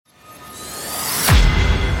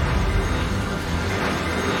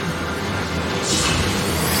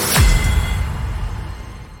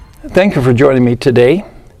Thank you for joining me today.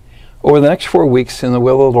 Over the next 4 weeks in the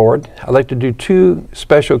will of the Lord, I'd like to do two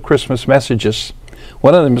special Christmas messages.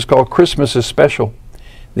 One of them is called Christmas is Special.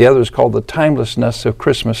 The other is called The Timelessness of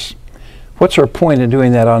Christmas. What's our point in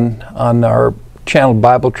doing that on our channel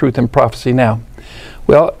Bible, Truth, and Prophecy Now?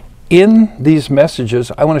 Well, in these messages,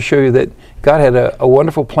 I want to show you that God had a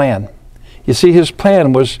wonderful plan. You see, His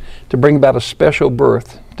plan was to bring about a special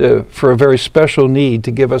birth for a very special need,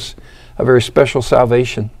 to give us a very special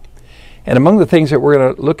salvation. And among the things that we're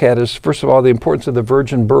going to look at is, first of all, the importance of the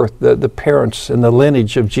virgin birth, the parents and the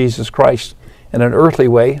lineage of Jesus Christ in an earthly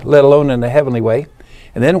way, let alone in a heavenly way.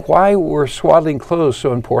 And then why were swaddling clothes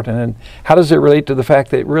so important, and how does it relate to the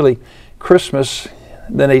fact that really Christmas,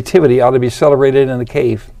 the Nativity, ought to be celebrated in the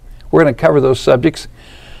cave? We're going to cover those subjects.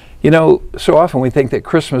 You know, so often we think that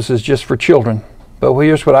Christmas is just for children. But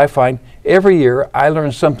here's what I find. Every year I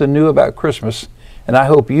learn something new about Christmas, and I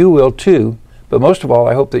hope you will too. But most of all,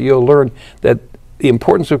 I hope that you'll learn that the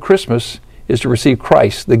importance of Christmas is to receive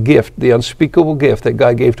Christ, the gift, the unspeakable gift that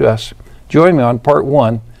God gave to us. Join me on part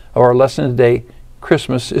one of our lesson today,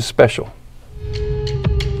 Christmas is Special.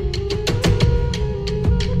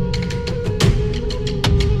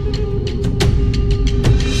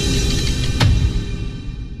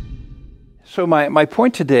 So my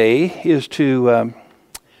point today is to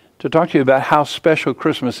talk to you about how special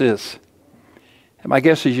Christmas is. And my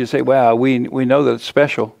guess is you say, wow, we know that it's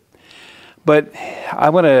special. But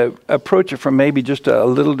I want to approach it from maybe just a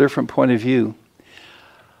little different point of view.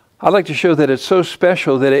 I'd like to show that it's so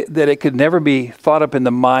special that it could never be thought up in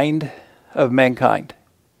the mind of mankind.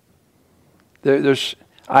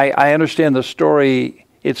 I understand the story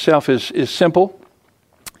itself is simple.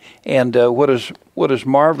 And what is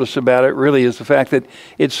marvelous about it really is the fact that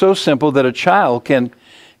it's so simple that a child can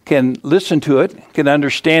listen to it, can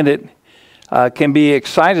understand it, can be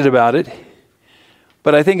excited about it.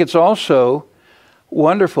 But I think it's also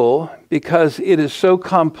wonderful because it is so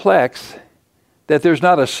complex that there's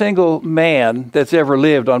not a single man that's ever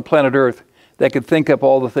lived on planet Earth that could think up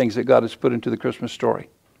all the things that God has put into the Christmas story.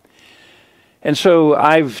 And so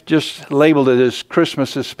I've just labeled it as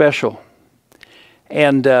Christmas is Special.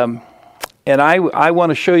 And I want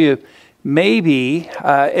to show you maybe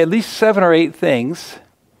at least 7 or 8 things,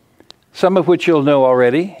 some of which you'll know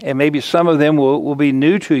already, and maybe some of them will be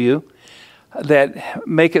new to you, that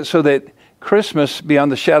make it so that Christmas,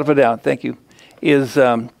 beyond the shadow of a doubt, thank you,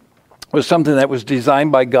 was something that was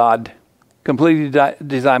designed by God, completely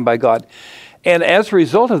designed by God. And as a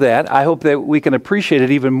result of that, I hope that we can appreciate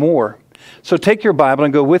it even more. So take your Bible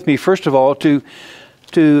and go with me, first of all, to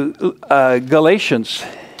Galatians.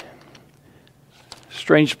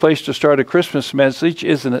 Strange place to start a Christmas message,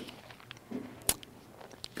 isn't it?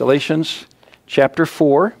 Galatians chapter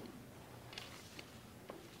 4.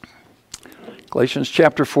 Galatians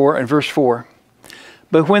chapter 4 and verse 4.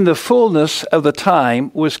 But when the fullness of the time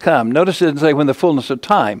was come. Notice it didn't say when the fullness of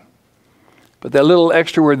time. But that little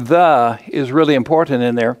extra word, the, is really important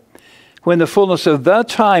in there. When the fullness of the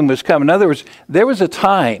time was come. In other words, there was a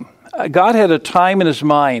time. God had a time in His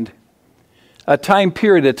mind. A time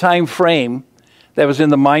period, a time frame that was in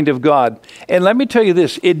the mind of God. And let me tell you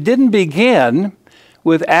this. It didn't begin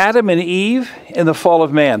with Adam and Eve and the fall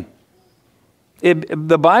of man.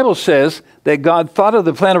 The Bible says that God thought of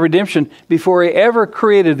the plan of redemption before He ever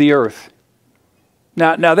created the earth.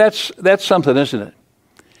 Now that's something, isn't it?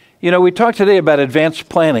 You know, we talked today about advanced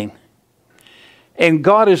planning. And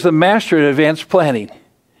God is the master at advanced planning.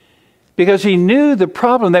 Because He knew the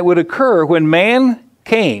problem that would occur when man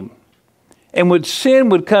came and when sin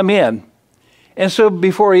would come in. And so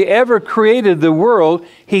before He ever created the world,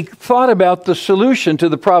 He thought about the solution to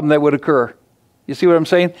the problem that would occur. You see what I'm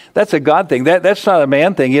saying? That's a God thing. That's not a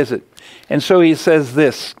man thing, is it? And so He says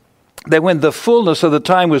this, that when the fullness of the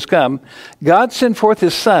time was come, God sent forth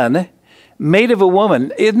His Son, made of a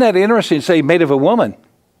woman. Isn't that interesting to say made of a woman?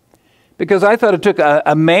 Because I thought it took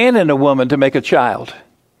a man and a woman to make a child.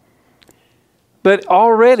 But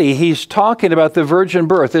already He's talking about the virgin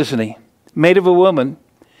birth, isn't He? Made of a woman,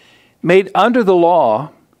 made under the law,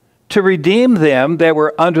 to redeem them that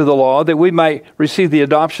were under the law, that we might receive the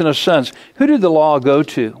adoption of sons. Who did the law go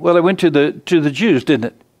to? Well, it went to the Jews, didn't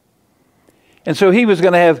it? And so He was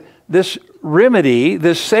going to have this remedy,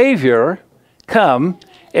 this Savior, come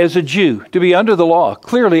as a Jew, to be under the law,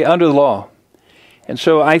 clearly under the law. And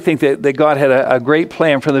so I think that God had a great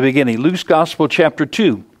plan from the beginning. Luke's Gospel, chapter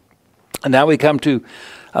 2. And now we come to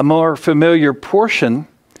a more familiar portion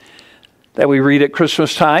that we read at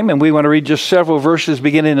Christmas time, and we want to read just several verses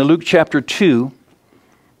beginning in Luke chapter 2,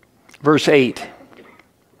 verse 8.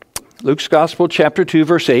 Luke's Gospel, chapter 2,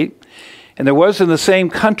 verse 8. And there was in the same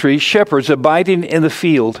country shepherds abiding in the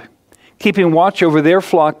field, keeping watch over their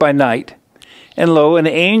flock by night. And lo, an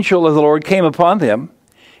angel of the Lord came upon them,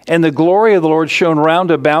 and the glory of the Lord shone round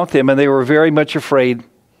about them, and they were very much afraid.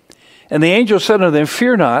 And the angel said unto them,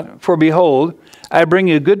 Fear not, for behold, I bring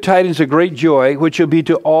you good tidings of great joy, which shall be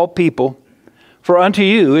to all people. For unto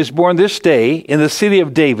you is born this day in the city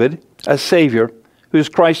of David a Savior, who is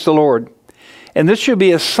Christ the Lord. And this shall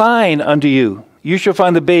be a sign unto you. You shall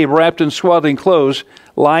find the babe wrapped in swaddling clothes,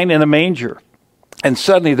 lying in a manger. And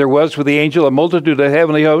suddenly there was with the angel a multitude of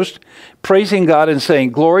heavenly hosts, praising God and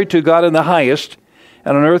saying, Glory to God in the highest,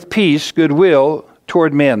 and on earth peace, goodwill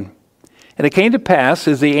toward men. And it came to pass,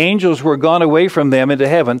 as the angels were gone away from them into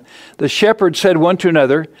heaven, the shepherds said one to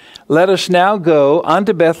another, Let us now go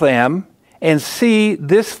unto Bethlehem, and see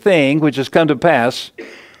this thing which has come to pass,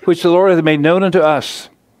 which the Lord hath made known unto us.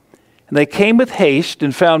 And they came with haste,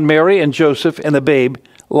 and found Mary and Joseph and the babe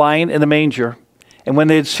lying in the manger. And when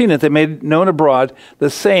they had seen it, they made known abroad the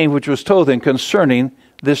saying which was told them concerning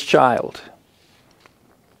this child.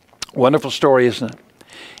 Wonderful story, isn't it?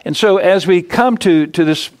 And so as we come to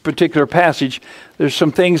this particular passage, there's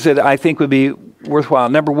some things that I think would be worthwhile.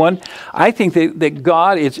 Number one, I think that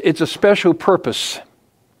God, it's a special purpose.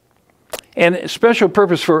 And a special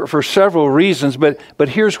purpose for several reasons, but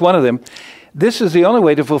here's one of them. This is the only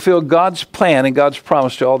way to fulfill God's plan and God's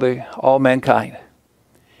promise to all mankind.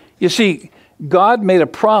 You see, God made a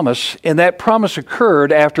promise, and that promise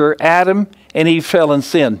occurred after Adam and Eve fell in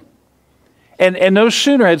sin. And no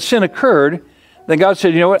sooner had sin occurred than God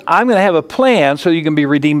said, you know what, I'm going to have a plan so you can be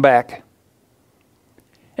redeemed back.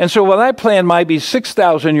 And so while that plan might be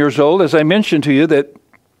 6,000 years old, as I mentioned to you, that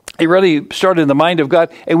it really started in the mind of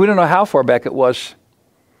God, and we don't know how far back it was,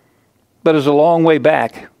 but it's a long way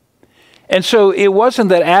back. And so it wasn't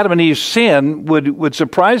that Adam and Eve's sin would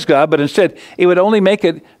surprise God, but instead it would only make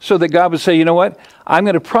it so that God would say, you know what, I'm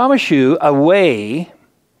going to promise you a way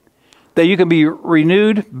that you can be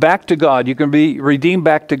renewed back to God. You can be redeemed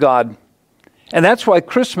back to God. And that's why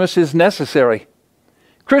Christmas is necessary.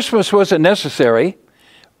 Christmas wasn't necessary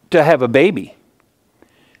to have a baby.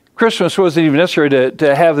 Christmas wasn't even necessary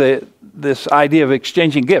to have this idea of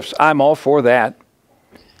exchanging gifts. I'm all for that.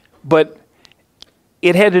 But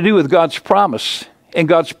it had to do with God's promise and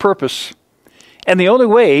God's purpose. And the only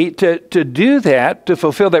way to do that, to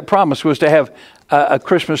fulfill that promise, was to have a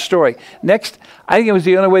Christmas story. Next, I think it was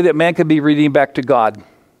the only way that man could be redeemed back to God.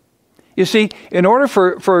 You see, in order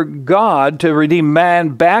for God to redeem man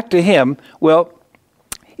back to him, well,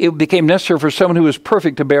 it became necessary for someone who was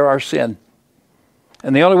perfect to bear our sin.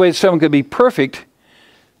 And the only way someone could be perfect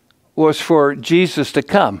was for Jesus to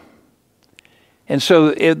come. And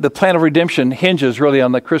so the plan of redemption hinges really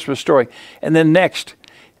on the Christmas story. And then next,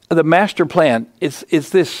 the master plan, it's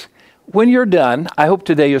this. When you're done, I hope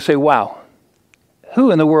today you'll say, wow, who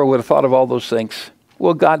in the world would have thought of all those things?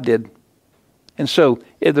 Well, God did. And so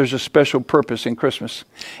there's a special purpose in Christmas.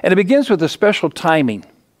 And it begins with a special timing.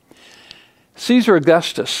 Caesar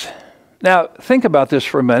Augustus. Now, think about this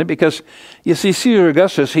for a minute, because you see, Caesar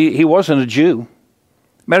Augustus, he wasn't a Jew.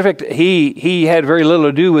 Matter of fact, he had very little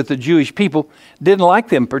to do with the Jewish people, didn't like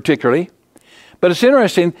them particularly. But it's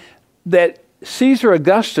interesting that Caesar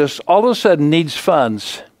Augustus all of a sudden needs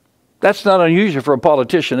funds. That's not unusual for a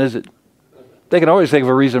politician, is it? They can always think of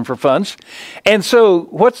a reason for funds. And so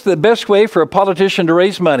what's the best way for a politician to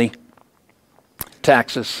raise money?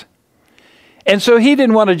 Taxes. And so he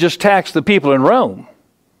didn't want to just tax the people in Rome.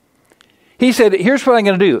 He said, here's what I'm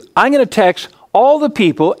going to do. I'm going to tax all the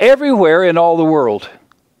people everywhere in all the world.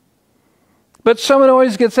 But someone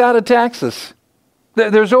always gets out of taxes.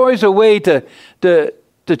 There's always a way to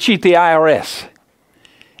cheat the IRS.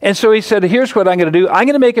 And so he said, here's what I'm going to do. I'm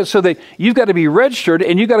going to make it so that you've got to be registered,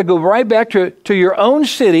 and you've got to go right back to your own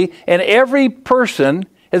city, and every person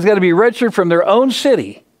has got to be registered from their own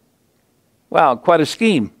city. Wow, quite a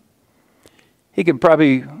scheme. He could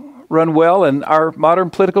probably run well in our modern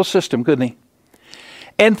political system, couldn't he?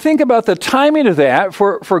 And think about the timing of that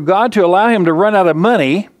for God to allow him to run out of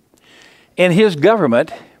money in his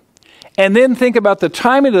government. And then think about the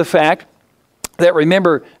timing of the fact that,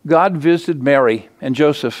 remember, God visited Mary and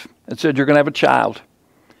Joseph and said, you're going to have a child.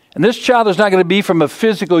 And this child is not going to be from a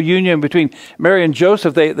physical union between Mary and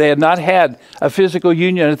Joseph. They had not had a physical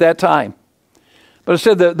union at that time. But it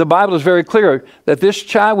said that the Bible is very clear that this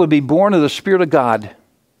child would be born of the Spirit of God.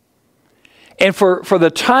 And for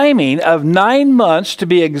the timing of 9 months to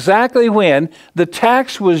be exactly when the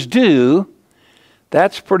tax was due,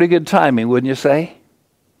 that's pretty good timing, wouldn't you say?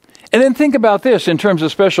 And then think about this in terms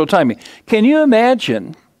of special timing. Can you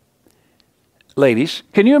imagine, ladies,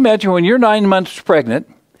 can you imagine when you're 9 months pregnant,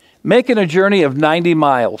 making a journey of 90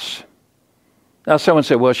 miles? Now someone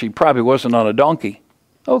said, well, she probably wasn't on a donkey.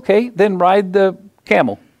 Okay, then ride the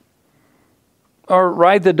camel, or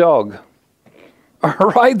ride the dog, or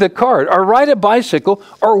ride the cart, or ride a bicycle,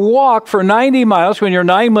 or walk for 90 miles when you're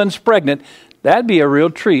 9 months pregnant. That'd be a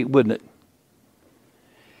real treat, wouldn't it?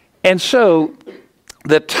 And so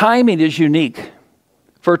the timing is unique.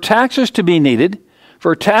 For taxes to be needed,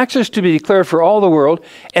 for taxes to be declared for all the world,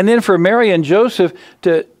 and then for Mary and Joseph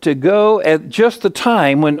to go at just the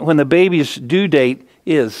time when the baby's due date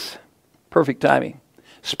is. Perfect timing.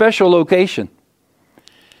 Special location.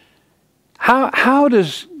 How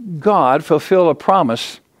does God fulfill a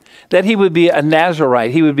promise that he would be a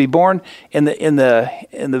Nazarite? He would be born in the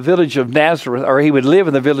village of Nazareth, or he would live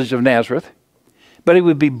in the village of Nazareth, but he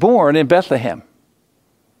would be born in Bethlehem.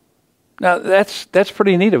 Now that's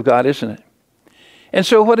pretty neat of God, isn't it? And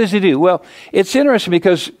so what does he do? Well, it's interesting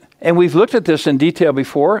because, and we've looked at this in detail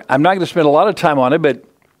before. I'm not going to spend a lot of time on it, but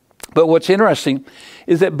what's interesting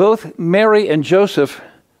is that both Mary and Joseph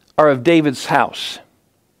are of David's house.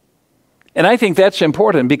 And I think that's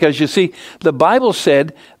important because, you see, the Bible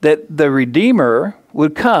said that the Redeemer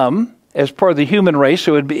would come as part of the human race,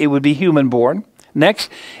 so it would be human born. Next,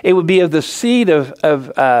 it would be of the seed of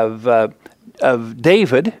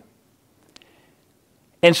David.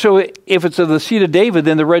 And so if it's of the seed of David,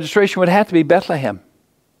 then the registration would have to be Bethlehem.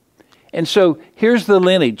 And so here's the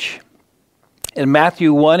lineage. In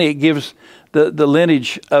Matthew 1, it gives the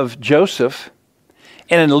lineage of Joseph.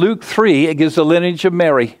 And in Luke 3, it gives the lineage of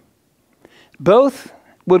Mary. Both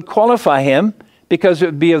would qualify him because it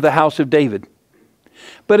would be of the house of David.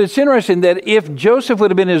 But it's interesting that if Joseph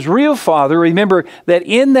would have been his real father, remember that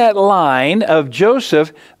in that line of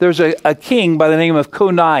Joseph, there's a king by the name of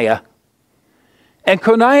Coniah. And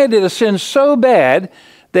Coniah did a sin so bad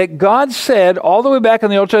that God said, all the way back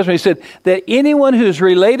in the Old Testament, he said that anyone who's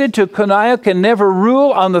related to Coniah can never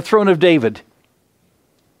rule on the throne of David.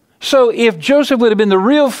 So if Joseph would have been the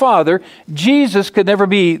real father, Jesus could never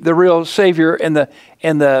be the real Savior and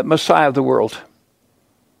the Messiah of the world.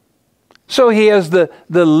 So he has the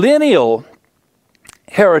lineal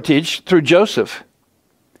heritage through Joseph.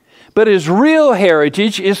 But his real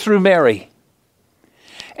heritage is through Mary.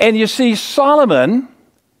 And you see, Solomon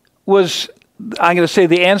was, I'm going to say,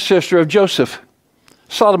 the ancestor of Joseph.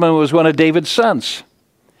 Solomon was one of David's sons.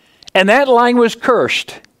 And that line was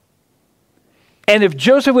cursed. And if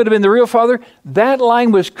Joseph would have been the real father, that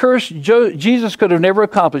line was cursed. Jesus could have never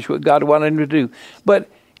accomplished what God wanted him to do. But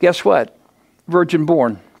guess what? Virgin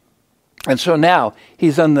born. And so now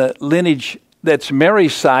he's on the lineage that's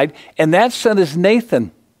Mary's side, and that son is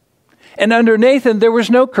Nathan. And under Nathan, there was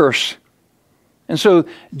no curse. And so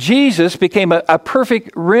Jesus became a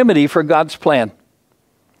perfect remedy for God's plan.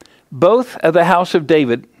 Both of the house of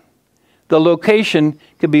David, the location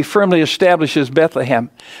could be firmly established as Bethlehem.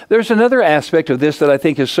 There's another aspect of this that I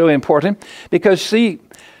think is so important because, see,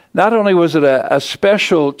 not only was it a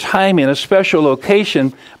special time in a special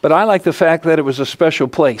location, but I like the fact that it was a special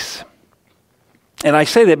place. And I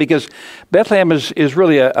say that because Bethlehem is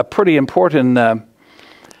really a pretty important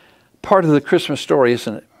part of the Christmas story,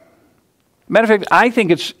 isn't it? Matter of fact, I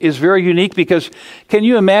think it's very unique because can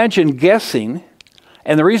you imagine guessing?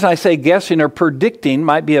 And the reason I say guessing or predicting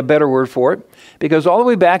might be a better word for it, because all the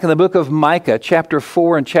way back in the book of Micah, chapter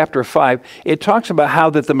 4 and chapter 5, it talks about how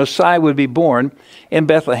that the Messiah would be born in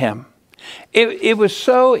Bethlehem. It was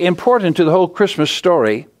so important to the whole Christmas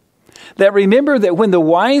story that remember that when the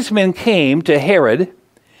wise men came to Herod,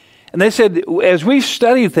 and they said, as we've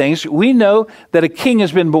studied things, we know that a king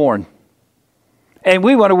has been born. And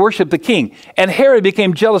we want to worship the king. And Herod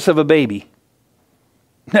became jealous of a baby.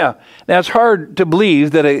 Now it's hard to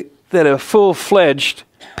believe that a full-fledged,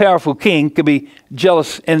 powerful king could be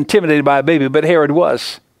jealous and intimidated by a baby, but Herod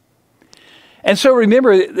was. And so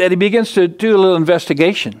remember that he begins to do a little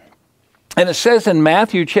investigation. And it says in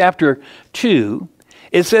Matthew chapter 2,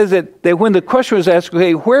 it says that when the question was asked,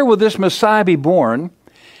 okay, where will this Messiah be born?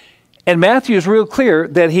 And Matthew is real clear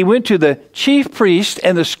that he went to the chief priests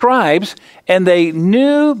and the scribes, and they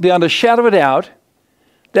knew beyond a shadow of a doubt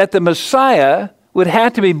that the Messiah would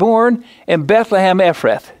have to be born in Bethlehem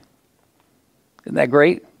Ephrath. Isn't that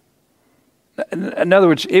great? In other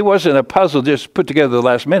words, it wasn't a puzzle just put together the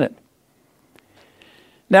last minute.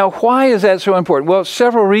 Now, why is that so important? Well,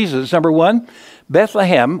 several reasons. Number one,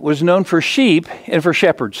 Bethlehem was known for sheep and for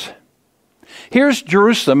shepherds. Here's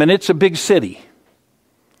Jerusalem, and it's a big city.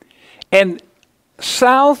 And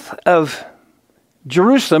south of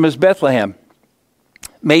Jerusalem is Bethlehem.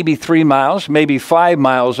 Maybe 3 miles, maybe 5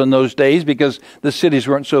 miles in those days because the cities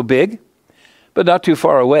weren't so big, but not too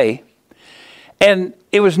far away. And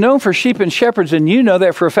it was known for sheep and shepherds, and you know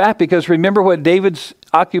that for a fact because remember what David's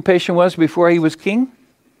occupation was before he was king?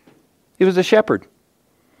 He was a shepherd.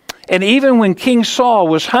 And even when King Saul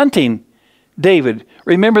was hunting David,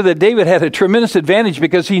 remember that David had a tremendous advantage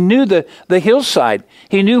because he knew the hillside.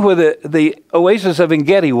 He knew where the oasis of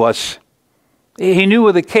En-Gedi was. He knew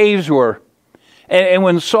where the caves were. And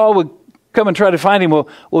when Saul would come and try to find him,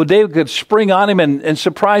 well, David could spring on him and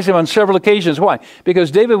surprise him on several occasions. Why? Because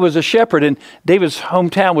David was a shepherd and David's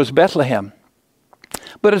hometown was Bethlehem.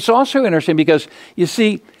 But it's also interesting because, you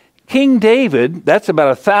see, King David, that's about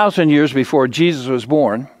 1,000 years before Jesus was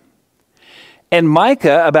born. And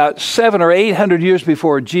Micah, about 700 or 800 years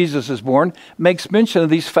before Jesus is born, makes mention of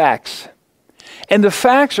these facts. And the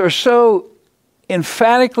facts are so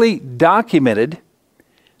emphatically documented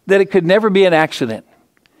that it could never be an accident.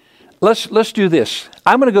 Let's do this.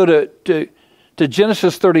 I'm going to go to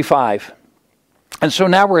Genesis 35. And so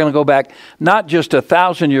now we're going to go back not just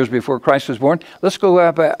 1,000 years before Christ was born. Let's go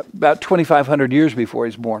up about 2,500 years before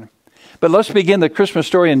he's born. But let's begin the Christmas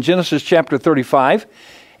story in Genesis chapter 35.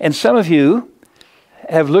 And some of you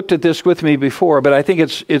have looked at this with me before, but I think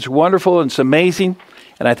it's wonderful and it's amazing,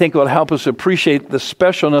 and I think it will help us appreciate the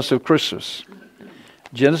specialness of Christmas.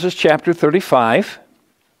 Genesis chapter 35.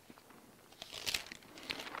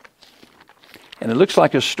 And it looks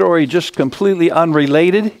like a story just completely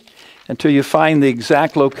unrelated until you find the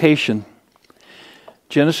exact location.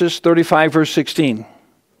 Genesis 35, verse 16.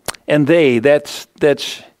 And that's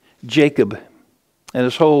Jacob and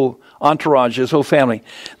his whole entourage, his whole family.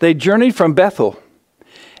 They journeyed from Bethel,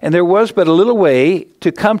 and there was but a little way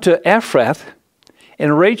to come to Ephrath,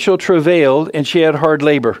 and Rachel travailed, and she had hard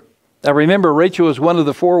labor. Now remember, Rachel was one of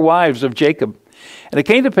the 4 wives of Jacob. And it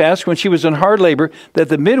came to pass, when she was in hard labor, that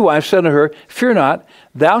the midwife said to her, Fear not,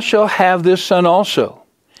 thou shalt have this son also.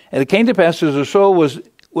 And it came to pass, as her soul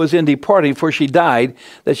was in departing, for she died,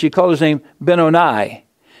 that she called his name Benoni.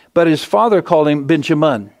 But his father called him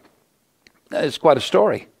Benjamin. It's quite a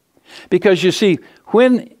story. Because you see,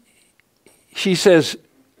 when she says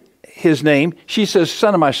his name, she says,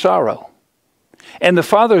 son of my sorrow. And the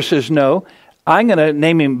father says, no, I'm going to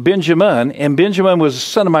name him Benjamin, and Benjamin was the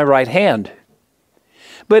son of my right hand.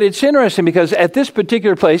 But it's interesting because at this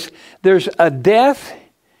particular place, there's a death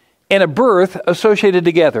and a birth associated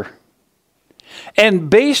together. And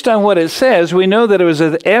based on what it says, we know that it was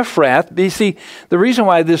at Ephrath. You see, the reason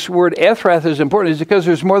why this word Ephrath is important is because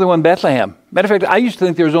there's more than one Bethlehem. Matter of fact, I used to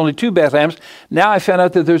think there was only 2 Bethlehems. Now I found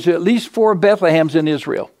out that there's at least 4 Bethlehems in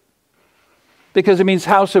Israel, because it means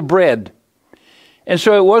house of bread. And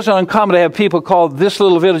so it wasn't uncommon to have people call this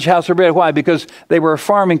little village House of Bread. Why? Because they were a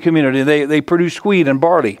farming community. They produced wheat and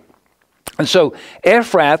barley. And so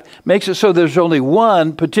Ephrath makes it so there's only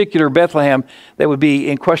one particular Bethlehem that would be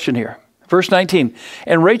in question here. Verse 19,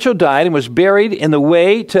 and Rachel died and was buried in the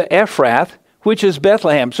way to Ephrath, which is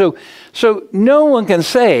Bethlehem. So no one can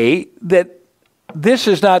say that this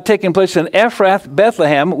is not taking place in Ephrath,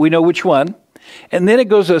 Bethlehem. We know which one. And then it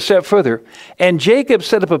goes a step further. And Jacob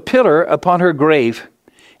set up a pillar upon her grave.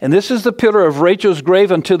 And this is the pillar of Rachel's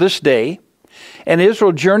grave unto this day. And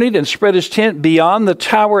Israel journeyed and spread his tent beyond the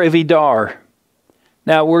tower of Edar.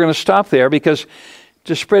 Now we're going to stop there, because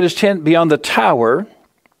to spread his tent beyond the tower,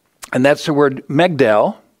 and that's the word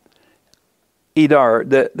Megdal, Edar,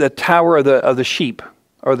 the tower of the sheep,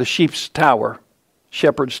 or the sheep's tower,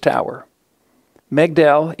 shepherd's tower.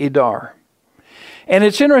 Megdal, Edar. And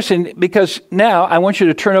it's interesting because now I want you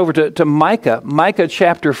to turn over to Micah, Micah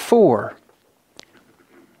chapter 4.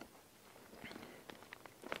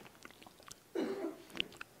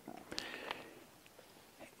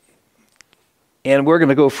 And we're going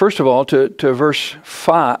to go, first of all, to verse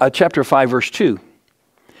 5, chapter 5, verse 2.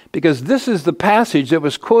 Because this is the passage that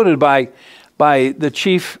was quoted by the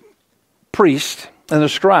chief priest and the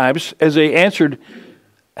scribes as they answered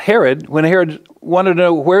Herod, when Herod wanted to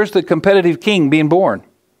know, where's the competitive king being born?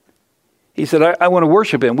 He said, I want to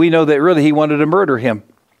worship him. We know that really he wanted to murder him.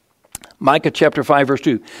 Micah chapter 5, verse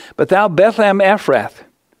 2. But thou, Bethlehem Ephrath,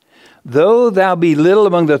 though thou be little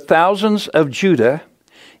among the thousands of Judah,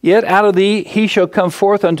 yet out of thee he shall come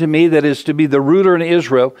forth unto me, that is to be the ruler in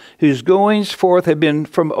Israel, whose goings forth have been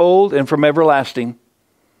from old and from everlasting.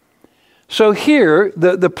 So here,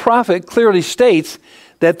 the prophet clearly states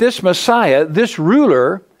that this Messiah, this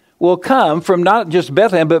ruler, will come from not just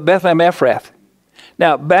Bethlehem, but Bethlehem Ephrath.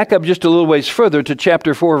 Now, back up just a little ways further to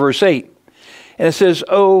chapter 4, verse 8. And it says,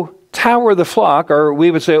 O tower of the flock, or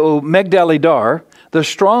we would say, O Megdal Edar, the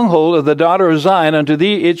stronghold of the daughter of Zion, unto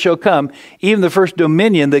thee it shall come, even the first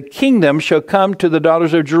dominion, the kingdom shall come to the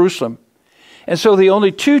daughters of Jerusalem. And so the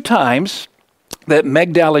only 2 times that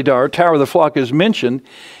Megdal Edar, tower of the flock, is mentioned,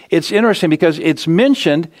 it's interesting because it's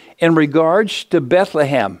mentioned in regards to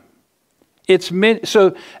Bethlehem.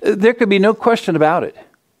 So there could be no question about it.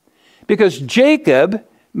 Because Jacob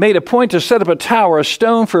made a point to set up a tower, a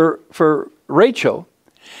stone for Rachel.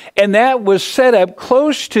 And that was set up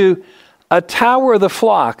close to a tower of the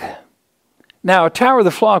flock. Now, a tower of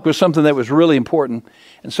the flock was something that was really important.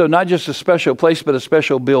 And so not just a special place, but a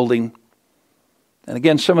special building. And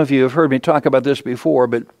again, some of you have heard me talk about this before,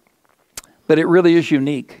 but it really is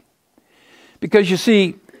unique. Because you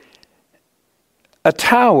see, a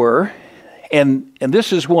tower, and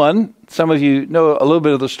this is one, some of you know a little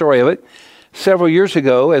bit of the story of it. Several years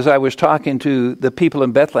ago, as I was talking to the people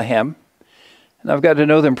in Bethlehem, and I've got to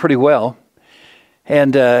know them pretty well,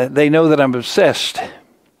 and they know that I'm obsessed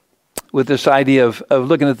with this idea of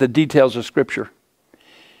looking at the details of Scripture.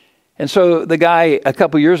 And so the guy, a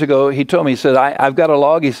couple years ago, he told me, he said, I've got a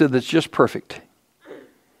log, he said, that's just perfect.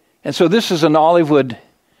 And so this is an olive wood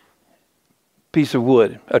piece of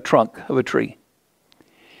wood, a trunk of a tree.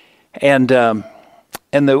 And the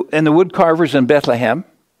wood carver's in Bethlehem.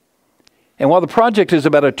 And while the project is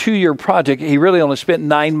about a 2-year project, he really only spent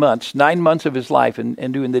 9 months of his life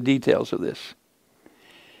in doing the details of this.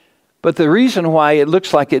 But the reason why it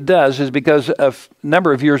looks like it does is because a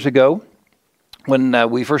number of years ago, when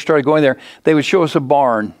we first started going there, they would show us a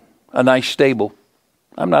barn, a nice stable.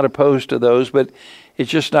 I'm not opposed to those, but it's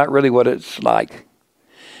just not really what it's like.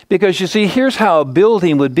 Because you see, here's how a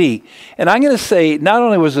building would be. And I'm going to say not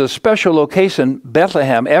only was it a special location,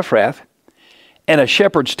 Bethlehem, Ephrath, and a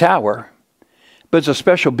shepherd's tower, but it's a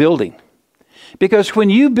special building. Because when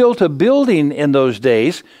you built a building in those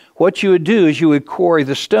days, what you would do is you would quarry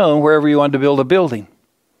the stone wherever you wanted to build a building.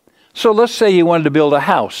 So let's say you wanted to build a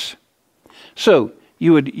house. So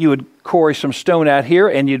you would quarry some stone out here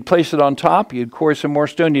and you'd place it on top. You'd quarry some more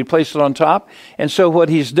stone, you'd place it on top. And so what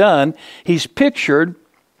he's done, he's pictured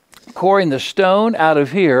quarrying the stone out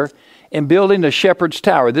of here and building a shepherd's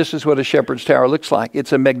tower. This is what a shepherd's tower looks like.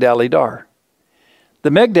 It's a Migdal Edar. The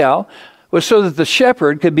Migdal was so that the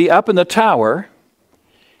shepherd could be up in the tower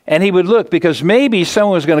and he would look, because maybe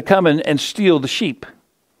someone was going to come and steal the sheep.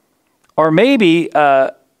 Or maybe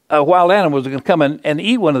a wild animal was going to come and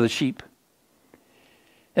eat one of the sheep.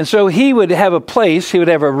 And so he would have a place, he would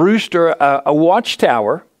have a rooster, a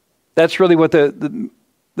watchtower. That's really what the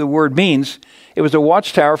word means. It was a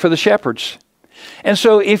watchtower for the shepherds. And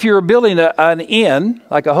so if you're building an inn,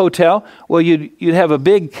 like a hotel, well, you'd have a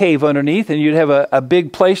big cave underneath and you'd have a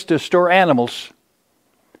big place to store animals.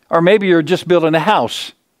 Or maybe you're just building a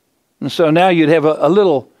house. And so now you'd have a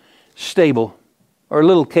little stable or a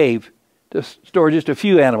little cave to store just a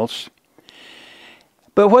few animals.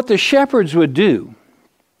 But what the shepherds would do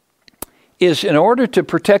is, in order to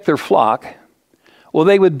protect their flock, well,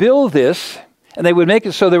 they would build this, and they would make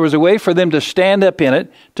it so there was a way for them to stand up in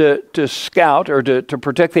it, to scout or to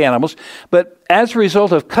protect the animals. But as a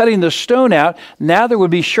result of cutting the stone out, now there would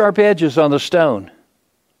be sharp edges on the stone.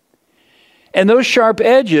 And those sharp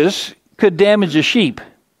edges could damage the sheep.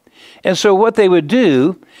 And so what they would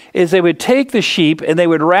do is they would take the sheep and they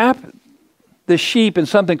would wrap the sheep in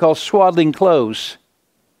something called swaddling clothes.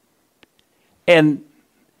 And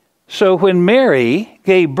so when Mary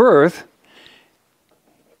gave birth,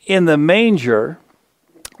 in the manger,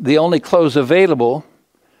 the only clothes available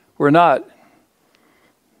were not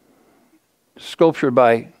sculptured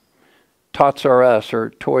by Tots R Us or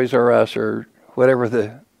Toys R Us or whatever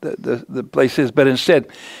the place is, but instead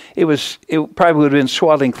it probably would have been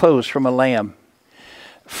swaddling clothes from a lamb.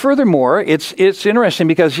 Furthermore, it's interesting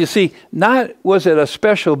because you see, not was it a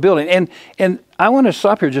special building, and I want to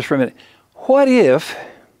stop here just for a minute. What if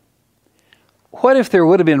there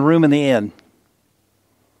would have been room in the inn?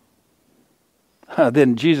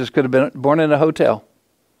 Then Jesus could have been born in a hotel.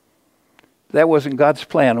 That wasn't God's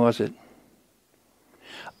plan, was it?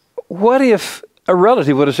 What if a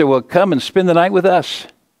relative would have said, well, come and spend the night with us?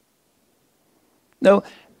 No,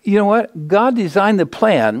 you know what? God designed the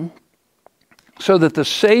plan so that the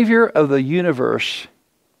Savior of the universe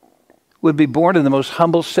would be born in the most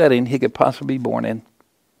humble setting he could possibly be born in.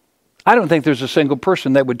 I don't think there's a single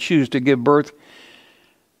person that would choose to give birth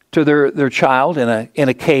to their child in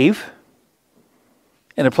a cave,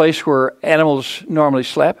 in a place where animals normally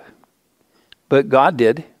slept, but God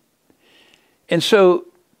did. And so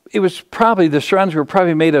it was probably, the surroundings were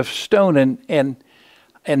probably made of stone and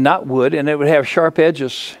not wood, and it would have sharp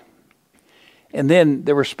edges. And then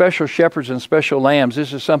there were special shepherds and special lambs.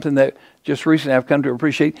 This is something that just recently I've come to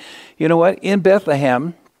appreciate. You know what? In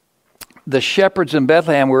Bethlehem, the shepherds in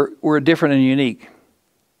Bethlehem were different and unique.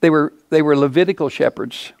 They were Levitical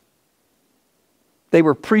shepherds. They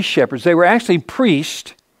were priest shepherds. They were actually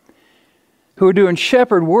priests who were doing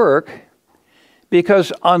shepherd work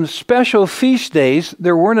because on special feast days,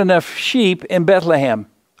 there weren't enough sheep in Bethlehem,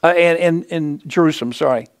 in Jerusalem,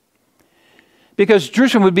 sorry. because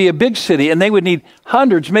Jerusalem would be a big city and they would need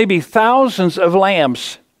hundreds, maybe thousands of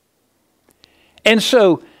lambs. And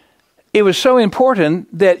so it was so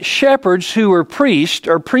important that shepherds who were priests,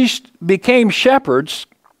 or priests became shepherds,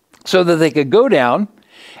 so that they could go down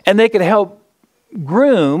and they could help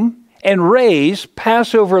groom and raise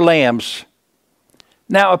Passover lambs.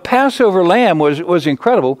 Now, a Passover lamb was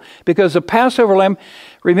incredible, because a Passover lamb,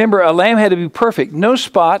 remember, a lamb had to be perfect, no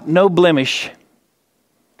spot, no blemish.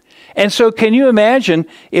 And so can you imagine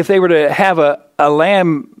if they were to have a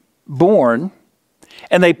lamb born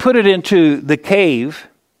and they put it into the cave,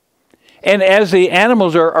 and as the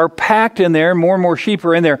animals are packed in there, more and more sheep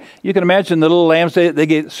are in there, you can imagine the little lambs, they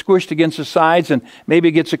get squished against the sides, and maybe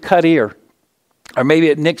it gets a cut ear, or maybe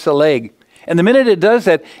it nicks a leg. And the minute it does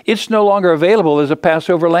that, it's no longer available as a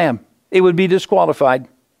Passover lamb. It would be disqualified.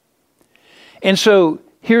 And so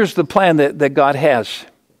here's the plan that God has.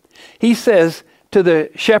 He says to the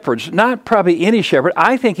shepherds, not probably any shepherd,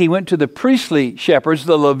 I think he went to the priestly shepherds,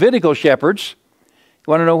 the Levitical shepherds.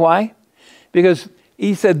 You want to know why? Because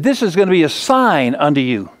he said, this is going to be a sign unto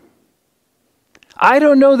you. I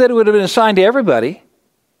don't know that it would have been a sign to everybody.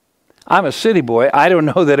 I'm a city boy. I don't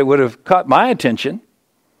know that it would have caught my attention.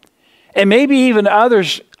 And maybe even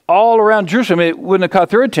others all around Jerusalem, it wouldn't have caught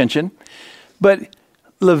their attention. But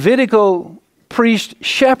Levitical priest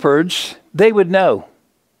shepherds, they would know.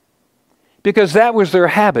 Because that was their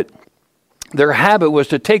habit. Their habit was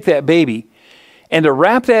to take that baby and to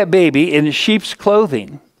wrap that baby in sheep's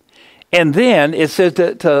clothing. And then it says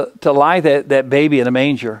to lie that baby in a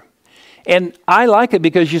manger. And I like it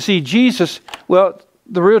because you see Jesus, well,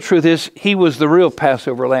 the real truth is he was the real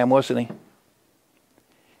Passover lamb, wasn't he?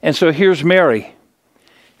 And so here's Mary.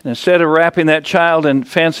 And instead of wrapping that child in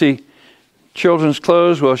fancy children's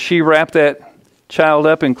clothes, well, she wrapped that child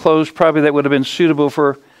up in clothes probably that would have been suitable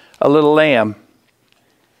for a little lamb.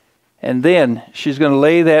 And then she's going to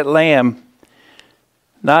lay that lamb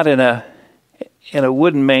not in a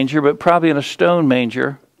wooden manger, but probably in a stone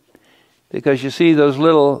manger. Because you see, those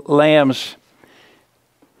little lambs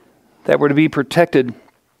that were to be protected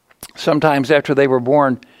sometimes after they were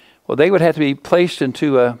born, well, they would have to be placed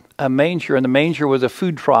into a manger, and the manger was a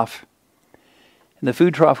food trough. And the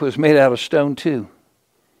food trough was made out of stone too.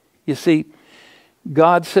 You see,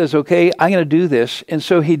 God says, okay, I'm going to do this. And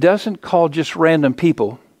so he doesn't call just random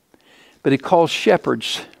people, but he calls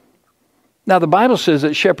shepherds. Now, the Bible says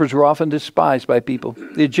that shepherds were often despised by people.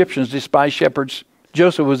 The Egyptians despised shepherds.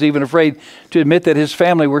 Joseph was even afraid to admit that his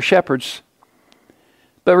family were shepherds.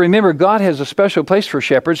 But remember, God has a special place for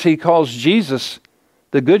shepherds. He calls Jesus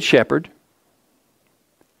the Good Shepherd.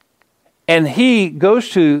 And he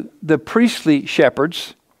goes to the priestly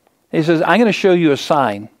shepherds. He says, I'm going to show you a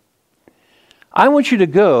sign. I want you to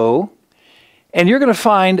go, and you're going to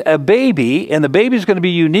find a baby, and the baby's going to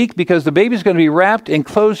be unique because the baby's going to be wrapped in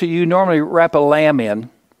clothes that you normally wrap a lamb in.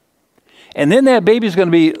 And then that baby's going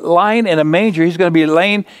to be lying in a manger. He's going to be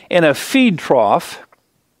laying in a feed trough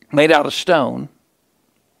made out of stone.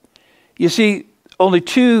 You see, only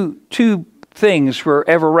two things were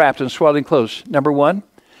ever wrapped in swaddling clothes. Number one,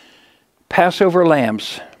 Passover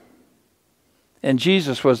lambs. And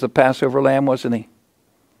Jesus was the Passover lamb, wasn't he?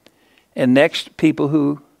 And next, people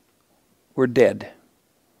who were dead.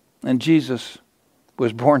 And Jesus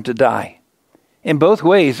was born to die. In both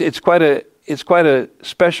ways, it's quite a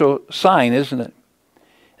special sign, isn't it?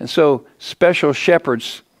 And so, special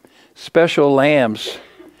shepherds, special lambs.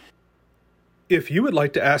 If you would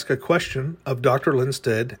like to ask a question of Dr.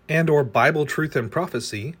 Lindsted and or Bible Truth and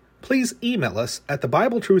Prophecy, please email us at the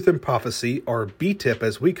Bible Truth and Prophecy, or BTIP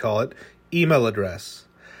as we call it, email address.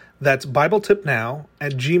 That's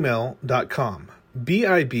BibleTipNow@gmail.com.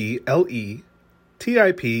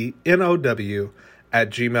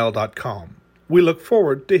 BibleTipnow@gmail.com. We look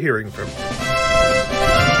forward to hearing from you.